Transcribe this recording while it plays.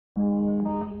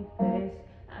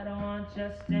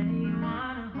just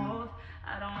anyone to hold.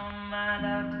 I don't want my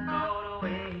love to go to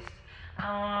waste. I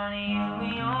want you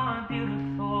in your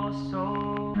beautiful, so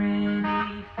pretty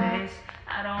face.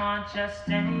 I don't want just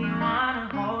anyone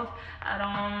to hold. I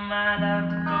don't want my love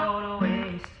to go to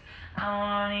waste. I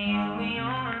want you in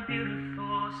your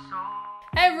beautiful soul.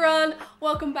 Hey everyone,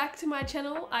 welcome back to my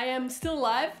channel. I am still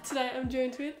alive. Today I'm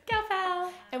joined with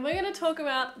Gal, and we're going to talk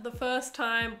about the first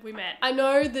time we met. I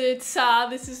know that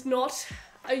this is not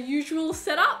a usual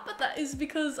setup, but that is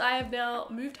because I have now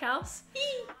moved house.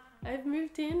 I've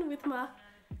moved in with my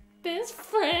best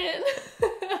friend.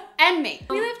 And me.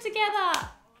 We live together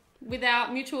with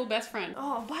our mutual best friend.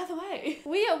 Oh, by the way,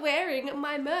 we are wearing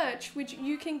my merch, which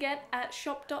you can get at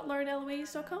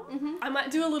shop.laureneloise.com. I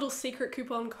might do a little secret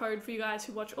coupon code for you guys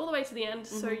who watch all the way to the end,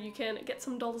 so you can get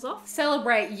some dollars off.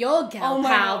 Celebrate your gal Oh my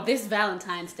pal God. this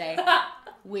Valentine's Day.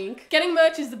 Wink. Getting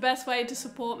merch is the best way to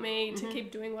support me, to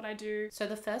keep doing what I do. So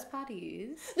the first part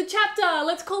is... The chapter!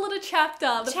 Let's call it a chapter.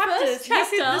 The Chapters. first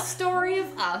chapter. This is the story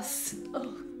of us.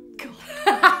 Oh,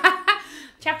 God.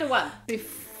 Chapter 1.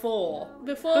 Before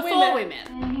we met.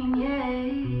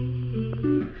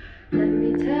 Let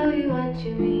me tell you what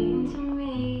you mean to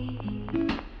me.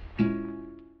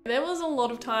 There was a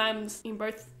lot of times in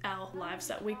both our lives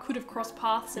that we could have crossed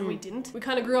paths and we didn't. We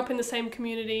kind of grew up in the same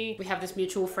community. We have this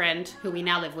mutual friend who we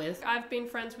now live with. I've been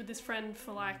friends with this friend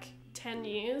for like 10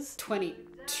 years.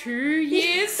 22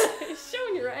 years?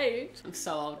 Showing your age. I'm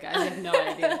so old, guys. I have no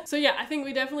idea. So yeah, I think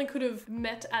we definitely could have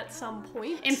met at some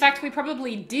point. In fact, we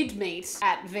probably did meet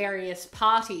at various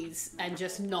parties and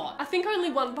just not. I think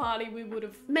only one party we would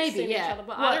have seen each other,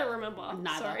 but I don't remember.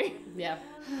 Neither. Sorry. Yeah.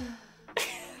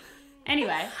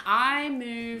 Anyway, I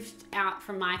moved out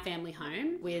from my family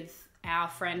home with our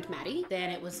friend Maddie. Then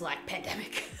it was like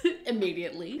pandemic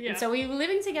immediately. Yeah. And so we were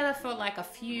living together for like a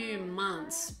few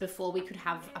months before we could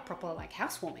have a proper like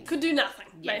housewarming. Could do nothing.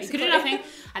 Yeah, basically. you could do nothing.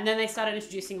 And then they started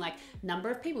introducing like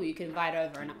number of people you could invite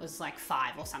over, and it was like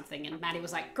 5 or something. And Maddie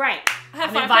was like, great, have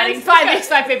I'm 5 inviting friends.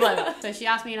 5 people over. So she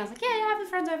asked me and I was like, yeah, I have the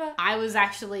friends over. I was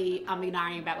actually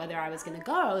ignoring about whether I was going to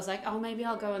go. I was like, oh, maybe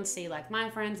I'll go and see like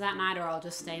my friends that night, or I'll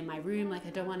just stay in my room. Like,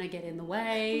 I don't want to get in the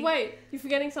way. Wait, you're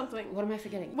forgetting something. What am I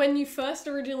forgetting? When you first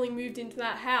originally moved into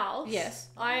that house, Yes.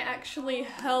 I actually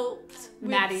helped with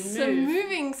Maddie some move.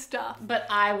 moving stuff. But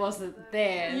I wasn't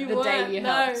there You the day weren't, you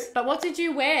no. helped. But what did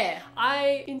you wear?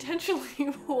 I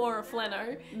intentionally wore a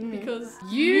flannel because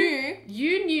You I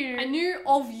knew knew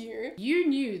of you. you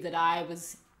knew that I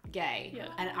was gay, Yeah.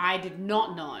 and I did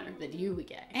not know that you were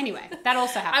gay. Anyway, that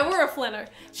also I happened. wore a flannel.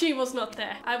 She was not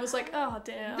there. I was like, oh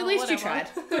damn. At least you whatever.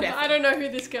 tried. Good effort. I don't know who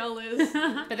this girl is.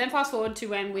 But then fast forward to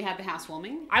when we had the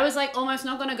housewarming. I was like almost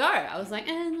not gonna go. I was like,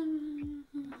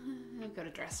 I've got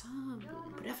to dress up,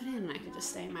 put effort in, and I could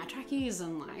just stay in my trackies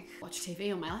and like watch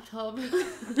TV on my laptop.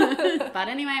 But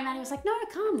anyway, Maddie was like, no,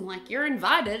 come, like you're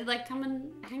invited, like come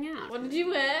and hang out. What did you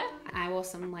wear? I wore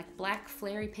some like black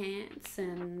flary pants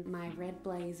and my red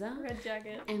blazer Red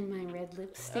jacket. and my red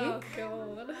lipstick. Oh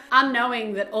god.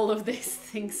 Unknowing that all of these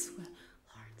things were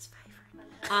Lauren's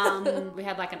favorite. We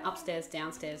had like an upstairs,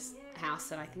 downstairs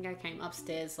house, and I think I came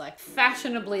upstairs like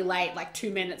fashionably late, like 2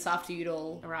 minutes after you'd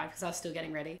all arrived, because I was still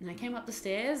getting ready. And I came up the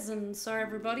stairs and saw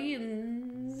everybody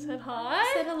and Said hi.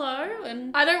 said hello.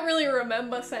 And I don't really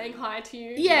remember saying hi to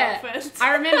you. yeah, No offense.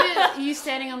 I remember you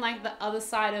standing on like the other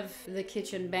side of the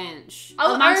kitchen bench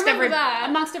Oh, I remember that.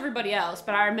 amongst everybody else.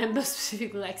 But I remember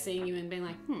specifically like seeing you and being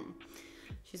like,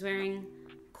 she's wearing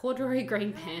corduroy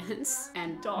green pants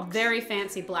and Docs. very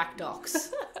fancy black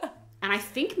docs. And I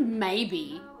think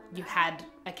maybe you had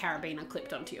a carabiner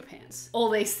clipped onto your pants. All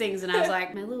these things, and I was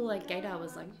like, my little like gaydar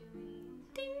was like,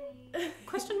 ding,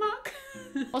 question mark.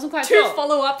 Wasn't quite To sure.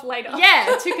 follow up later.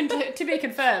 Yeah, to be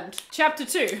confirmed. Chapter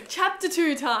 2. Chapter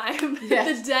 2 time.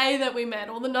 Yes. The day that we met,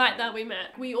 or the night that we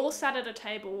met. We all sat at a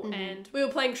table and we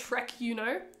were playing Shrek, you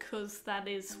know, because that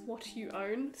is what you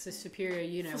own. It's a superior,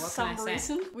 you know, For what some can I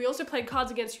say? reason. We also played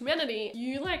Cards Against Humanity.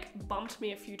 You like bumped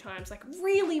me a few times, like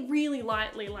really, really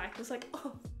lightly, like was like,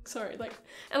 oh, sorry, like,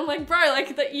 and I'm like, bro,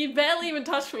 like that you barely even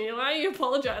touched me. Why are you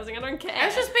apologizing? I don't care. I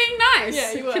was just being nice.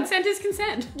 Yeah, you were. Consent is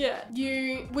consent. Yeah,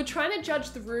 you were trying to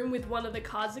judge the room with one of the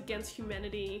Cards Against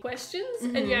Humanity questions,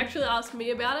 and you actually asked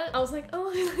me about it. I was like,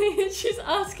 oh, she's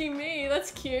asking me.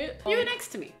 That's cute. You were next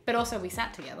to me, but also we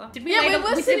sat together. Did we? Yeah, later,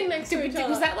 we were sitting next to each other.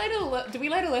 Was that later? Did we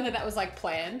later learn that was like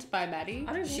planned by Maddie?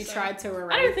 I don't think She so. tried to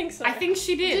arrange. I don't think so. I think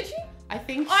she did. Did you? I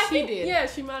think I she think, did. yeah,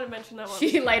 she might have mentioned that one.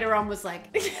 She later on was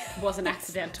like, wasn't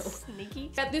accidental.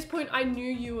 Sneaky. At this point, I knew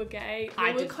you were gay. I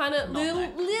We were did kind of not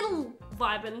know. little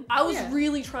vibing. I was Yeah.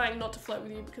 really trying not to flirt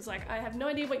with you because, like, I have no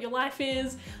idea what your life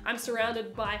is. I'm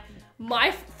surrounded by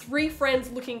my 3 friends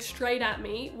looking straight at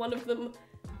me. One of them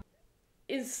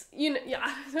is, you know, yeah,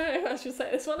 I don't know if I should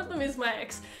say this. One of them is my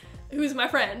ex, who is my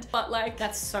friend, but like...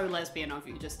 That's so lesbian of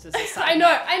you, just as a side I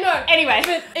know. Anyway.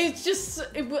 But it's just,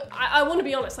 I want to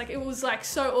be honest, like, it was like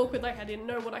so awkward, like I didn't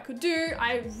know what I could do.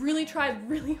 I really tried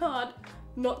really hard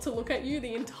not to look at you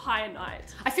the entire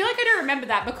night. I feel like I don't remember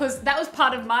that because that was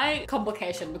part of my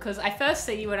complication because I first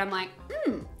see you and I'm like,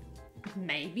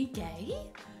 maybe gay?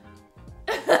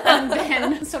 And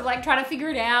then sort of like trying to figure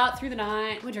it out through the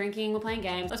night. We're drinking, we're playing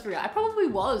games. Let's be real, I probably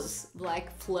was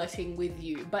like flirting with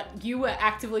you, but you were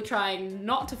actively trying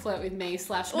not to flirt with me /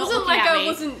 not Wasn't looking like at I me.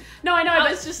 wasn't... No, I know, I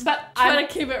but was just but trying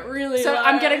to keep it really so low.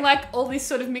 I'm getting like all this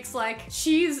sort of mixed like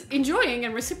she's enjoying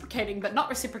and reciprocating but not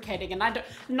reciprocating and I'm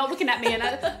not looking at me and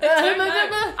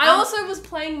I also was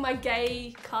playing my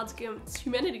gay cards against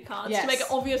humanity cards Yes. to make it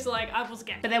obvious like I was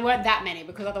gay. But there weren't that many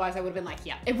because otherwise I would have been like,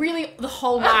 yeah. It really, the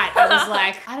whole night I was like,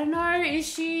 I don't know, is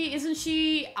she, isn't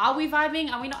she, are we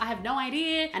vibing, are we not, I have no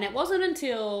idea. And it wasn't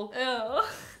until Oh.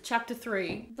 chapter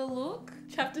 3, the look,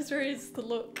 Chapter 3 is the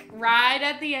look. right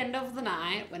at the end of the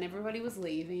night when everybody was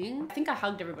leaving. I think I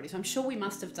hugged everybody, so I'm sure we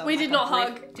must have done We like did a not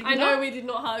brief- hug. Did we I know not? we did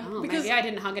not hug Oh, because maybe I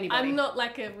didn't hug anybody. I'm not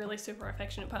like a really super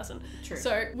affectionate person. True.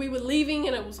 So we were leaving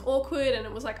and it was awkward and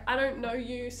it was like, I don't know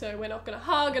you, so we're not gonna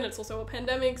hug, and it's also a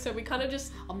pandemic, so we kind of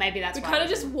just Or maybe that's we why kind I of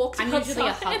just walked I'm outside. usually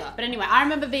a hugger. But anyway, I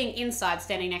remember being inside,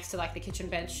 standing next to like the kitchen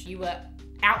bench. You were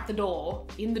out the door,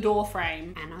 in the door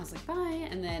frame, and I was like, bye.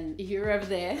 And then you were over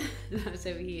there, and I was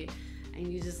over here, and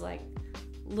you just like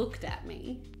looked at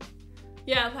me.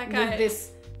 Yeah, like With I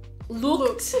this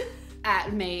looked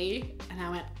at me, and I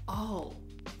went, oh,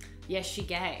 yes, she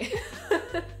gay.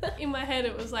 in my head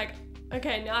it was like,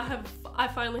 okay, now I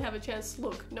finally have a chance to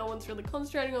look. No one's really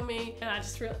concentrating on me, and I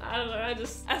don't know,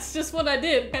 that's just what I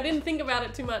did. I didn't think about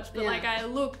it too much, but Yeah. like I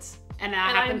looked. And I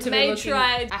happened to be may looking.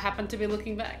 try- I happened to be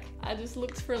looking back. I just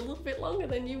looked for a little bit longer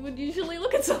than you would usually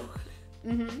look at someone.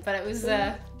 But it was,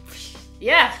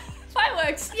 yeah.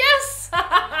 Fireworks! Yes!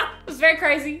 It was very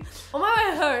crazy. On my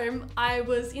way home, I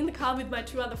was in the car with my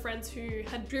 2 other friends who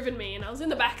had driven me, and I was in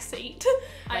the back seat.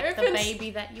 Like the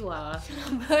baby that you are.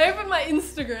 I opened my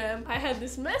Instagram. I had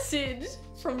this message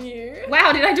from you.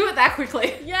 Wow, did I do it that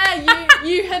quickly? Yeah,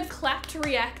 you had clapped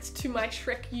react to my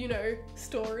Shrek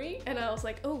story, and I was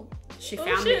like, oh, She oh,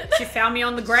 found me. shit. She found me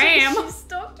on the gram. She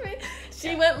stalked me.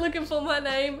 She went looking for my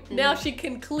name. Now she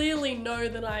can clearly know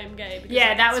that I am gay. Because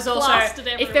Yeah, that it's was also. plastered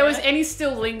If there was everywhere. any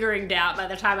still lingering doubt by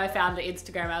the time I found the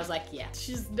Instagram, I was like, yeah,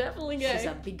 She's definitely gay. she's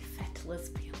a big fat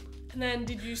lesbian. And then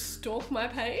did you stalk my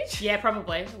page? Yeah,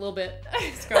 probably a little bit.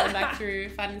 Scrolling back through,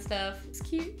 finding stuff. It's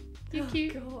cute. You're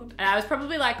cute. God. And I was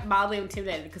probably like mildly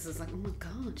intimidated because I was like, oh my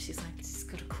god, she's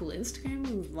got a cool Instagram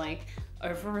with like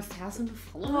over 1,000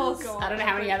 followers. Oh god. I don't know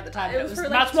how many you had at the time, but it was for,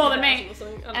 like, much more than me. 2,000 or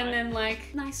something. I don't And know. then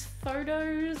like nice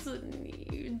photos and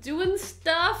you doing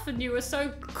stuff and you were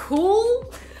so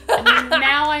cool. And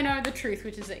now I know the truth,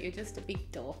 which is that you're just a big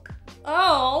dork.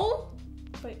 Oh!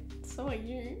 Wait, so are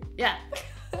you? Yeah,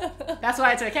 that's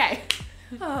why it's okay.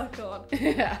 Oh god.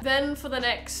 Yeah. Then for the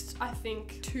next, I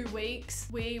think, 2 weeks,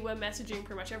 we were messaging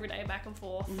pretty much every day back and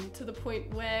forth to the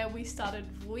point where we started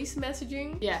voice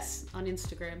messaging. Yes, on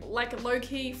Instagram. Like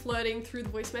low-key flirting through the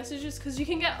voice messages because you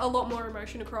can get a lot more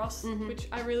emotion across, which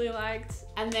I really liked.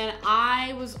 And then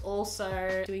I was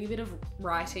also doing a bit of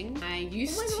writing. I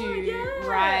used Oh my to God, yeah.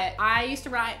 write. I used to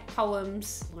write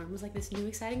poems. Lauren was like this new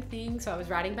exciting thing, so I was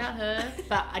writing about her.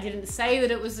 But I didn't say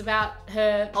that it was about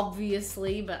her,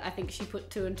 obviously. But I think she put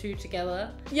 2 and 2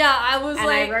 together. Yeah, I was And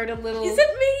like, I wrote a little. is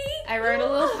it me? I wrote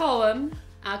a little poem.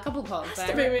 A couple of poems. Has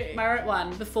to be me. I wrote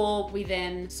one before we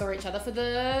then saw each other for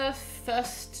the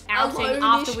first outing Alone-ish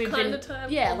after we've kind been. of time,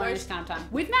 Yeah, almost. alone-ish kind of time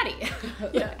with Maddie.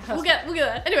 Yeah, we'll get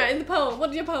that. Anyway, in the poem, what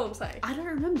did your poem say? I don't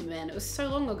remember, man. It was so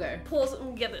long ago. Pause it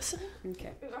and get this.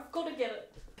 Okay. I've got to get it.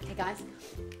 Okay guys,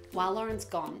 while Lauren's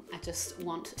gone, I just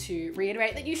want to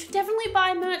reiterate that you should definitely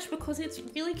buy merch because it's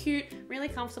really cute, really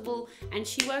comfortable, and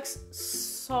she works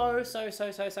so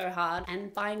hard.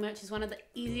 And buying merch is one of the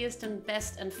easiest and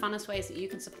best and funnest ways that you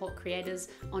can support creators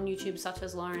on YouTube such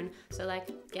as Lauren. So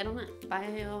like, get on it. Buy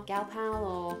your gal pal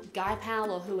or guy pal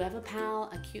or whoever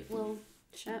pal a cute little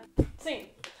shirt. Scene.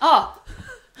 Oh,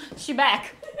 she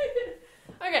back.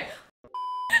 Okay.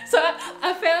 So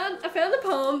I found the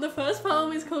poem. The first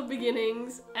poem is called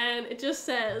Beginnings, and it just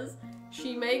says,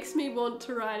 "She makes me want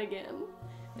to write again."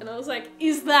 And I was like,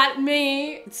 is that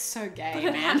me? It's so gay,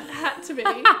 It man. had to be.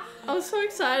 I was so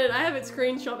excited. I have it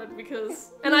screenshotted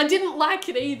because, and I didn't like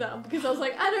it either because I was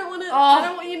like, I don't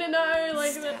want you to know,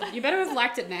 like that. You better have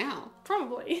liked it now.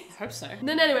 Probably. I hope so. And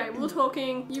then anyway, we were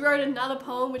talking. You wrote another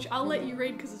poem, which I'll let you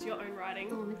read because it's your own writing.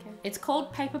 Oh, okay. It's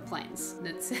called Paper Planes. And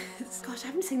it says, gosh, I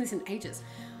haven't seen this in ages.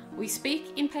 We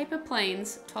speak in paper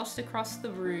planes, tossed across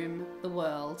the room, the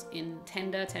world, in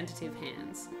tender, tentative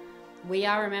hands. We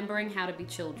are remembering how to be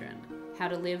children, how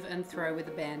to live and throw with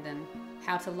abandon,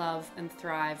 how to love and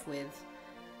thrive with.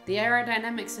 The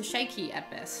aerodynamics are shaky at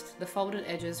best, the folded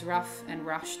edges rough and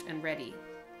rushed and ready.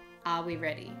 Are we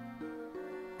ready?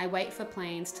 I wait for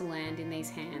planes to land in these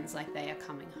hands like they are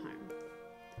coming home.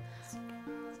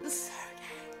 So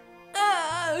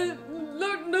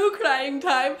No crying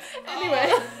time. Anyway,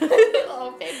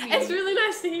 oh, baby. it's really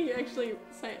nice to hear you actually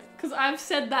say it because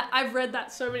I've read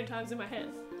that so many times in my head.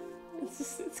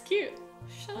 It's cute.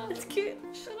 Shut up. It's cute.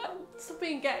 Shut up. Stop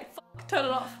being gay. Fuck. Turn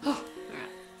it off. Alright.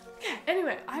 Okay.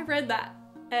 Anyway, I read that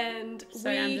and So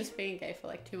I'm just being gay for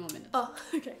like 2 more minutes. Oh,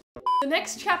 okay. The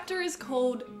next chapter is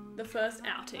called The First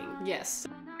Outing. Yes.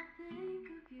 When I think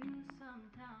of you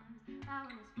sometimes, I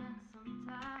wanna spend some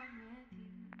time with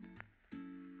you.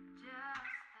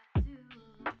 Just the two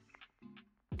of us.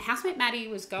 Housemate Maddie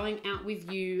was going out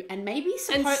with you and maybe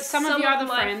And some of your other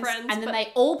my friends, and then but they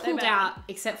all they pulled met. out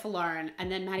except for Lauren,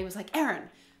 and then Maddie was like, Erin,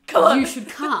 Come on. you should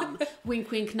come. Wink,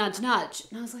 wink, nudge, nudge.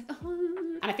 And I was like, oh.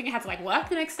 And I think I had to like work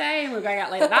the next day, and we were going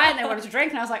out late at night, and they wanted to drink,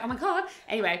 and I was like, oh my God.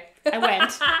 Anyway, I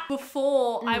went.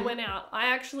 Before I went out, I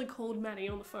actually called Maddie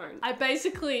on the phone. I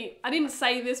didn't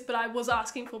say this, but I was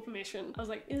asking for permission. I was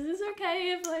like, is this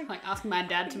okay if Like asking my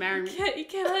dad to marry me.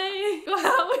 can I go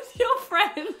out with your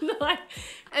friend? Like,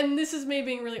 and this is me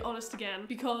being really honest again,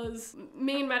 because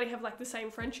me and Maddie have like the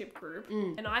same friendship group,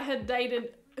 and I had dated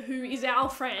who is our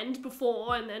friend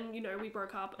before, and then, you know, we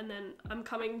broke up, and then I'm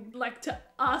coming like to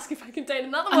ask if I can date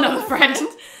another friend.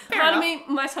 Part of me,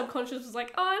 my subconscious was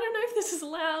like, oh, I don't know if this is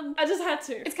allowed. I just had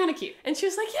to. It's kind of cute. And she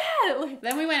was like, yeah, like,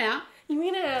 Then we went out, you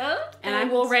went out. and I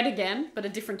wore red again, but a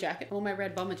different jacket. I wore my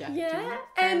red bomber jacket. Do you Yeah, remember?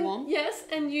 Very and warm. yes,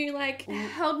 and you like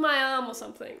held my arm or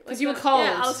something. Because you were cold.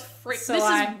 Yeah, I was freaked. So This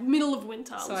I- is middle of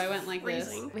winter. So I went like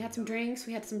freezing. this. We had some drinks,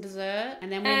 we had some dessert,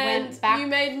 and then we And went back. you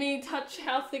made me touch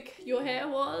how thick your hair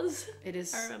was. It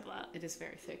is. I remember that. It is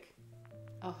very thick.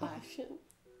 Oh hi. Oh, shit.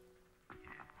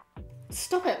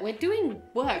 Stop it. We're doing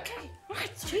work. Okay,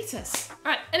 right. Jesus.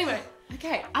 Alright, anyway.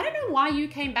 Okay. I don't know why you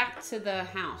came back to the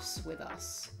house with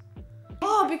us.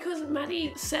 Oh, because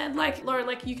Maddie said, like, Lauren,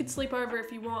 like, you can sleep over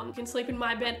if you want. You can sleep in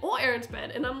my bed or Erin's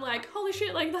bed. And I'm like, holy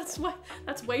shit, like, that's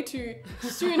way too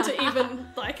soon to even,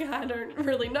 like, I don't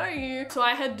really know you. So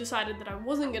I had decided that I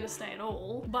wasn't gonna stay at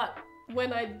all. But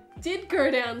when I did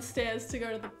go downstairs to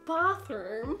go to the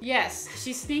bathroom... Yes.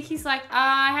 She's sneaky's like,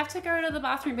 I have to go to the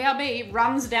bathroom. BRB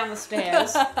runs down the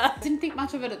stairs. Didn't think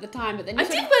much of it at the time, but then you I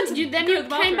did want to then go you to the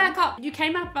came bathroom. back up. You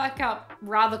came back up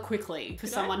rather quickly for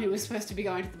Did someone who was supposed to be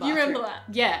going to the bathroom. You remember that?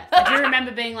 Yeah. I do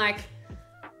remember being like,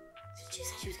 did you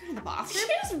say she was going to the bathroom?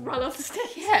 She just run off the stairs.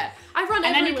 Yeah. I run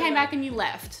And then you everywhere. came back and you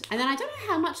left. And then I don't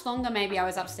know how much longer maybe I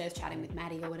was upstairs chatting with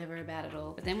Maddie or whatever about it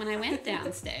all. But then when I went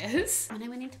downstairs, when I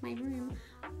went into my room,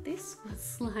 this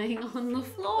was lying on the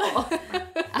floor.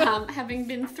 Having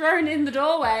been thrown in the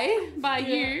doorway by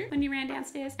you when you ran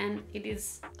downstairs. And it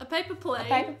is A paper plane. a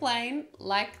paper plane,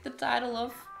 like the title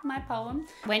of my poem.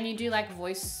 When you do like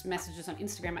voice messages on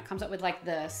Instagram, it comes up with like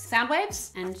the sound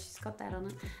waves, and she's got that on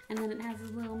it. And then it has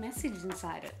a little message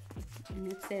inside it.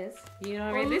 And it says, you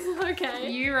know, read this?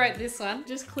 Okay. You wrote this one.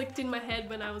 Just clicked in my head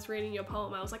when I was reading your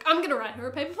poem. I was like, I'm gonna write her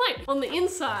a paper plane. On the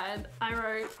inside, I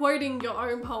wrote, quoting your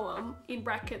own poem, in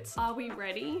brackets, are we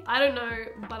ready? I don't know,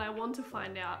 but I want to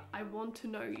find out. I want to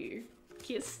know you.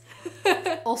 Kiss.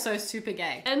 Also super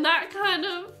gay. And that kind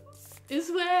of is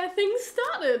where things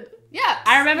started. Yeah,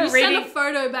 I remember You reading. sent a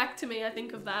photo back to me, I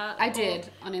think, of that. I did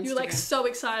on Instagram. You were like so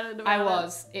excited about I it.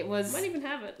 was. It I was. might even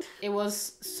have it. It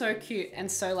was so cute,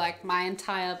 and so like my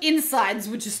entire insides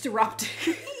were just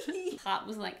erupting. Heart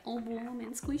was like all warm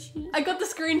and squishy. I got the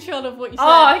screenshot of what you said.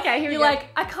 Oh, okay, here we You're go. like,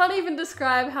 I can't even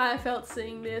describe how I felt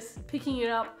seeing this, picking it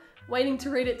up, waiting to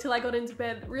read it till I got into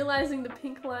bed, realizing the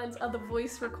pink lines are the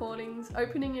voice recordings,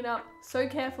 opening it up so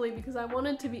carefully because I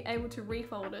wanted to be able to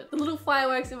refold it. The little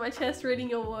fireworks in my chest reading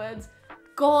your words.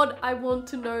 God, I want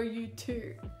to know you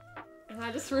too. And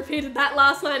I just repeated that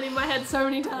last line in my head so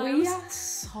many times. We are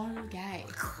so gay.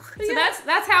 So Yeah.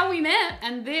 that's how we met,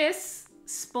 and this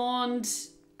spawned.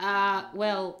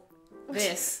 Well,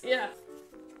 this. Yeah.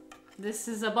 This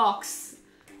is a box.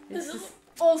 This is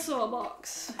also a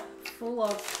box. full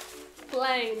of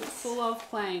planes. Full of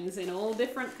planes in all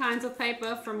different kinds of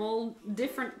paper from all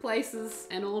different places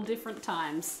and all different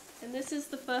times. And this is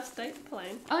the first date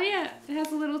plane. Oh yeah, it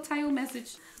has a little tail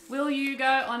message. Will you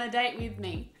go on a date with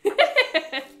me?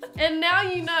 And now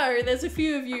you know, there's a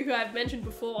few of you who I've mentioned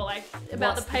before, like,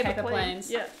 about What's the paper, paper planes?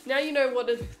 Yeah. Now you know what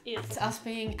it is. It's us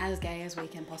being as gay as we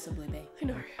can possibly be. I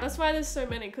know. That's why there's so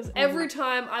many, because every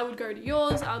time I would go to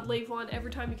yours, I would leave one. Every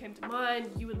time you came to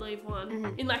mine, you would leave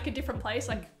one in like a different place.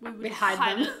 Like we would hide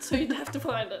them. it, so you'd have to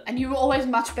find it. And you were always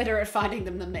much better at finding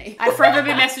them than me. I'd forever be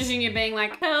messaging you being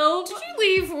like, Help! did you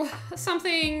leave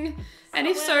something? And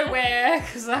if so, where?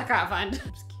 Because I can't find it.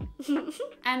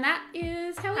 And that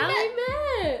is how we How met.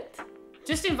 we met.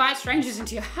 Just invite strangers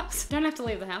into your house. Don't have to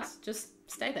leave the house. Just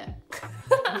stay there.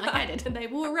 Like I did. And they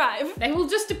will arrive. They will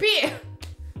just appear.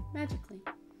 Magically.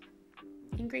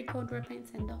 In Greek called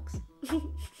paints and dogs.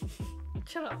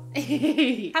 Shut up.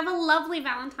 Have a lovely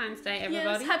Valentine's Day,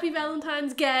 everybody. Yes, happy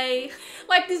Valentine's gay.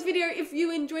 Like this video if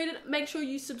you enjoyed it. Make sure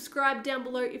you subscribe down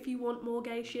below if you want more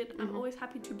gay shit. I'm always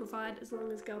happy to provide as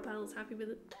long as Girl Pal is happy with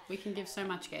it. We can give so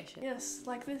much gay shit. Yes,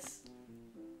 like this.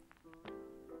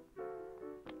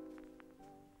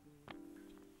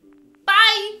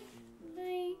 Bye!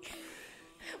 Bye.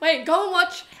 Wait, go and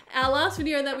watch our last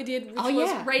video that we did, which was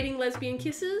yeah. rating lesbian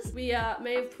kisses. We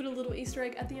may have put a little Easter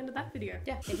egg at the end of that video.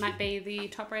 Yeah, it might be the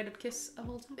top rated kiss of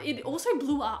all time. It also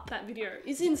blew up, that video.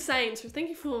 It's insane, so thank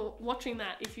you for watching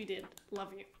that if you did.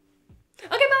 Love you. Okay,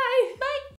 bye! Bye!